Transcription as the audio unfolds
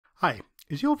Hi,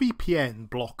 is your VPN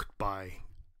blocked by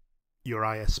your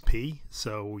ISP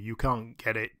so you can't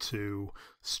get it to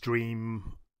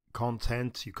stream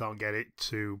content, you can't get it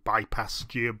to bypass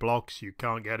geo-blocks, you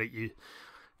can't get it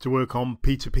to work on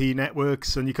P2P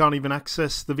networks, and you can't even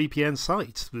access the VPN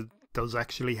sites that does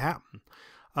actually happen?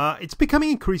 It's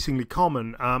becoming increasingly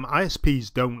common.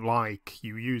 ISPs don't like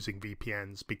you using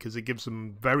VPNs because it gives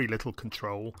them very little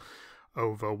control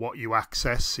over what you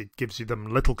access. It gives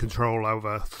them little control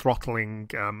over throttling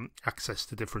access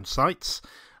to different sites,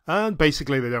 and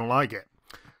basically they don't like it.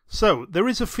 So there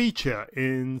is a feature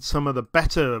in some of the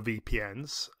better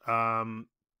VPNs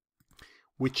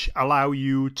which allow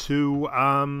you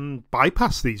to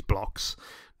bypass these blocks.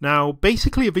 Now,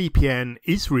 basically a VPN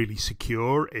is really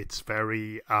secure. It's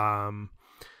very the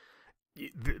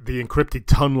encrypted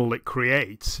tunnel it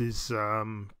creates is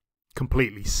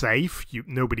completely safe.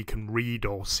 Nobody can read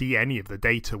or see any of the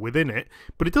data within it,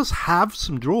 but it does have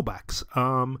some drawbacks.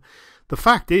 The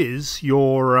fact is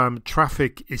your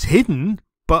traffic is hidden,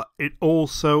 but it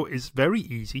also is very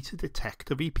easy to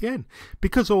detect a VPN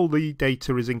because all the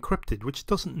data is encrypted, which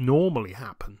doesn't normally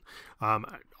happen.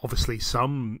 Obviously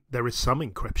there is some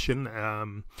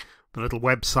encryption. The little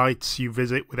websites you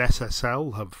visit with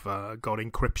SSL have got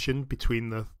encryption between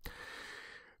the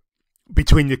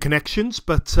connections,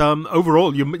 but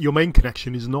overall your main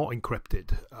connection is not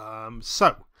encrypted.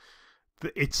 So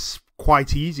it's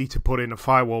quite easy to put in a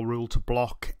firewall rule to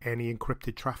block any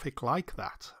encrypted traffic like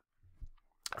that.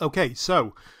 Okay,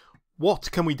 so what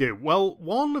can we do? Well,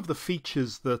 one of the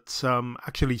features that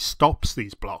actually stops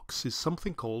these blocks is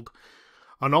something called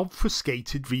an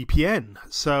obfuscated VPN.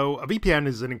 So a VPN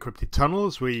is an encrypted tunnel,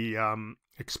 as we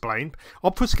explained.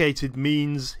 Obfuscated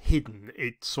means hidden.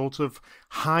 It sort of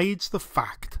hides the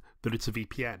fact that it's a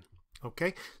VPN.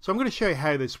 Okay, so I'm going to show you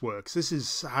how this works. This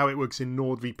is how it works in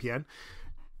NordVPN.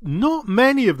 Not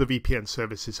many of the VPN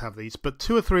services have these, but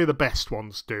 2 or 3 of the best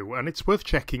ones do, and it's worth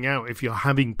checking out if you're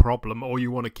having a problem or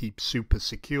you want to keep super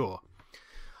secure.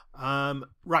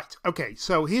 Right, okay,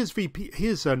 so here's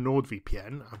a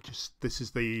NordVPN. This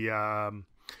is the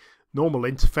normal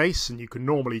interface, and you can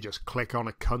normally just click on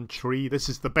a country. This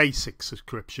is the basic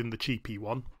subscription, the cheapy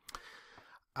one.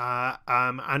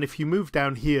 And if you move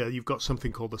down here, you've got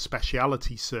something called the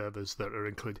specialty servers that are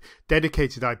included.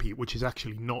 Dedicated IP, which is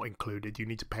actually not included. You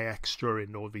need to pay extra in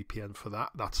NordVPN for that.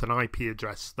 That's an IP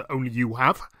address that only you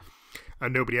have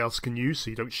and nobody else can use, so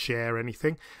you don't share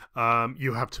anything.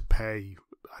 You have to pay,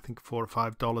 I think, $4 or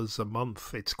 $5 a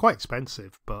month. It's quite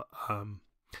expensive, but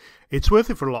it's worth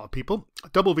it for a lot of people.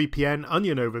 Double VPN,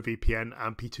 Onion over VPN,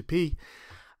 and P2P.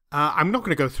 I'm not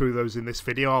going to go through those in this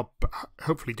video. I'll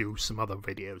hopefully do some other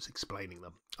videos explaining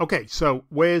them. Okay, so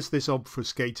where's this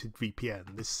obfuscated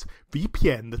VPN? This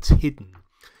VPN that's hidden.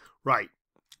 Right.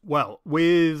 Well,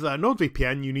 with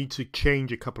NordVPN, you need to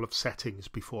change a couple of settings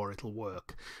before it'll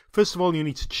work. First of all, you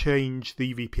need to change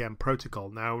the VPN protocol.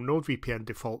 Now, NordVPN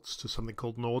defaults to something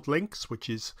called NordLinks, which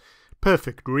is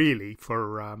perfect, really,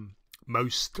 for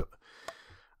most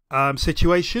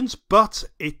situations, but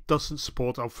it doesn't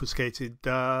support obfuscated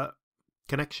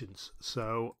connections.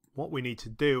 So what we need to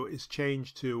do is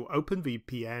change to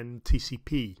OpenVPN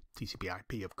TCP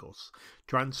IP, of course,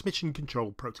 Transmission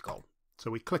Control Protocol.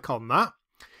 So we click on that,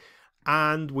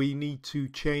 and we need to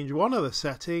change one other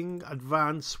setting,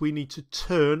 Advanced. We need to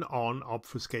turn on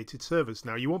obfuscated servers.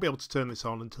 Now, you won't be able to turn this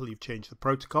on until you've changed the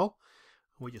protocol.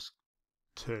 We just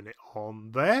turn it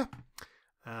on there.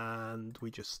 And we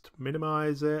just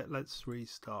minimize it. Let's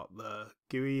restart the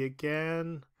GUI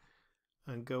again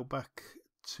and go back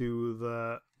to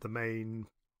the main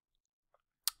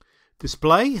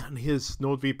display. And here's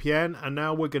NordVPN. And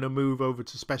now we're going to move over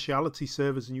to specialty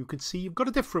servers, and you can see you've got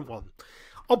a different one.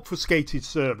 Obfuscated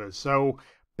servers. So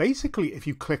basically, if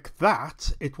you click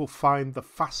that, it will find the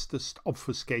fastest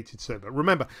obfuscated server.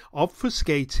 Remember,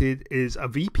 obfuscated is a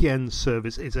VPN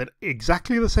service. It's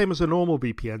exactly the same as a normal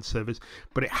VPN service,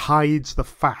 but it hides the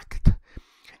fact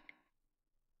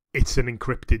it's an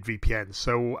encrypted VPN.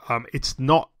 So it's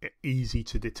not easy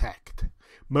to detect.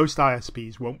 Most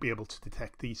ISPs won't be able to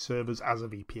detect these servers as a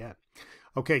VPN.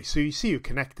 Okay, so you see you're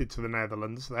connected to the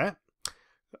Netherlands there.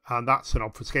 And that's an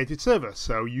obfuscated server,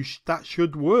 so that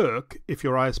should work if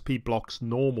your ISP blocks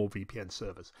normal VPN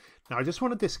servers. Now, I just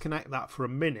want to disconnect that for a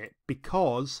minute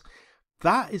because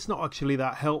that is not actually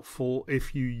that helpful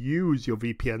if you use your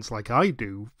VPNs like I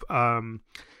do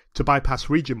to bypass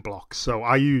region blocks. So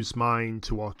I use mine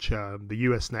to watch the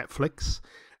US Netflix,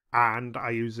 and I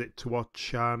use it to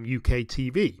watch UK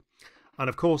TV. And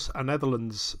of course, a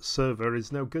Netherlands server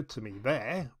is no good to me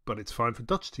there, but it's fine for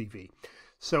Dutch TV.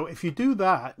 So if you do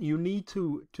that, you need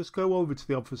to just go over to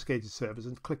the obfuscated servers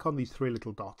and click on these three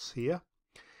little dots here,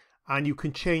 and you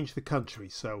can change the country.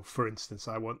 So for instance,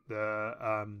 I want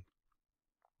the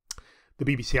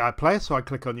BBC iPlayer, so I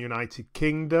click on United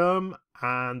Kingdom,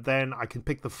 and then I can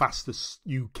pick the fastest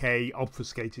UK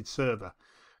obfuscated server.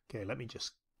 Okay, let me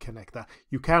just connect that.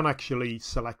 You can actually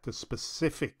select a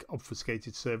specific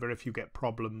obfuscated server if you get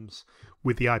problems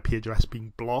with the IP address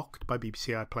being blocked by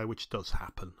BBC iPlayer, which does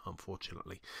happen,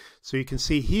 unfortunately. So you can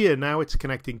see here now it's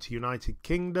connecting to United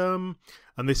Kingdom,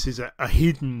 and this is a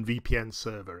hidden VPN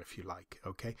server, if you like.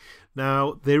 Okay,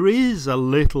 now there is a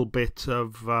little bit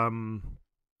of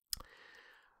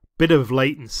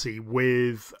latency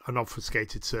with an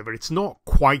obfuscated server. It's not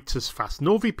quite as fast.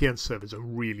 NordVPN servers are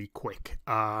really quick.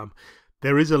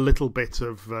 There is a little bit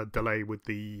of delay with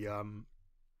the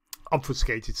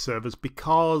obfuscated servers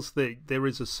because there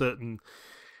is a certain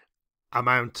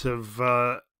amount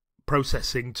of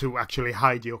processing to actually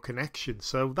hide your connection.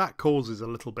 So that causes a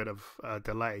little bit of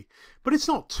delay. But it's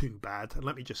not too bad. And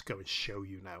let me just go and show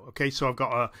you now. Okay, so I've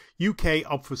got a UK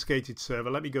obfuscated server.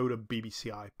 Let me go to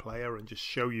BBC iPlayer and just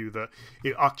show you that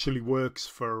it actually works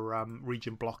for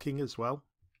region blocking as well.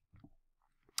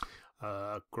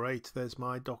 Great, there's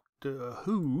my Doctor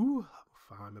Who.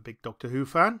 I'm a big Doctor Who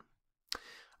fan.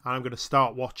 And I'm going to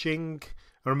start watching.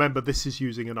 And remember, this is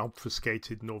using an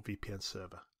obfuscated NordVPN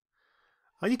server.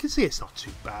 And you can see it's not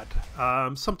too bad.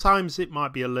 Sometimes it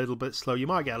might be a little bit slow. You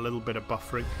might get a little bit of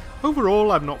buffering.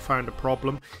 Overall, I've not found a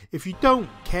problem. If you don't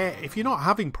care, if you're not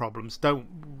having problems,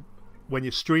 when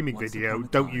you're streaming video,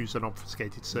 don't use an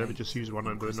obfuscated server. Just use one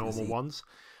of the normal ones.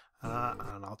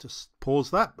 And I'll just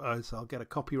pause that, as I'll get a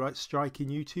copyright strike in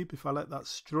YouTube if I let that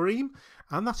stream.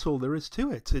 And that's all there is to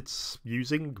it. It's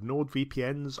using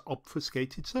NordVPN's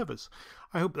obfuscated servers.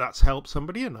 I hope that's helped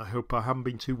somebody, and I hope I haven't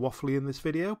been too waffly in this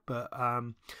video, but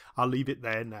I'll leave it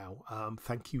there now.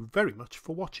 Thank you very much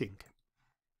for watching.